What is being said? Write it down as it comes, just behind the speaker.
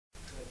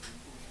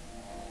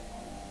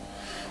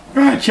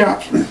Right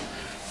chaps,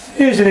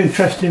 here's an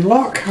interesting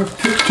lock I've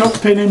picked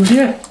up in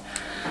India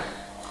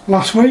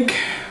last week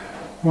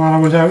while I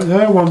was out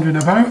there wandering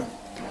about.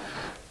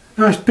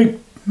 Nice big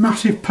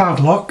massive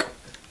padlock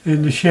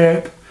in the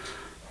shape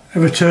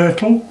of a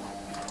turtle,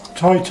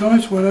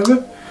 tortoise,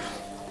 whatever,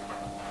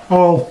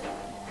 all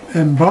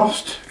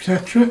embossed,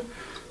 etc.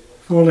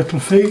 4 little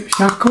feet,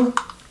 shackle,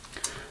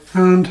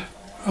 and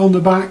on the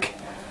back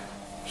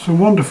some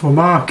wonderful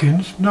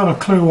markings. Not a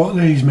clue what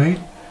these mean.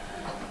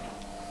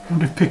 I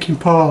wonder if Picking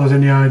Paul has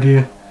any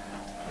idea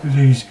of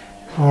these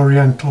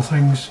oriental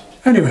things.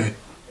 Anyway,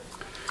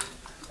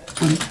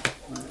 and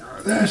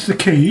there's the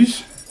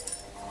keys,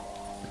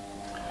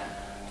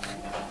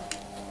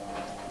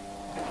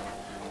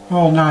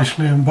 all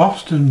nicely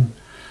embossed and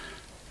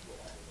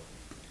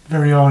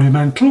very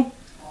ornamental,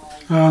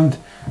 and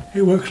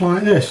it works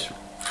like this.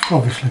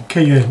 Obviously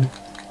key in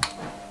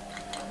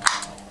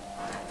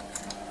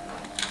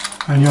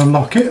and you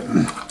unlock it,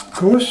 of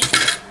course.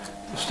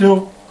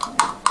 Still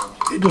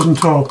it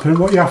doesn't open.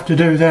 What you have to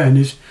do then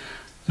is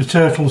the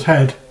turtle's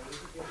head,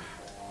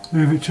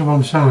 move it to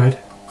one side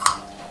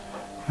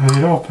and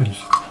it opens.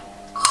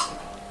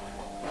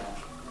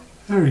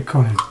 Very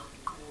cunning.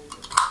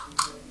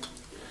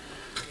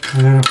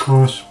 And then of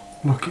course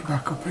lock it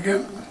back up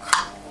again.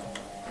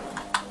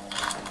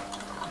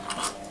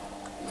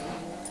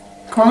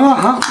 Quite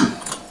like that.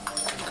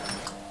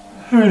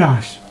 Very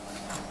nice.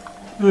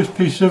 Nice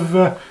piece of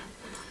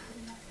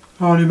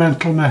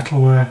ornamental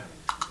metalware.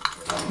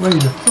 Where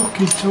the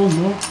fucking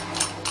tongue though.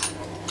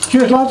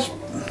 Cheers lads.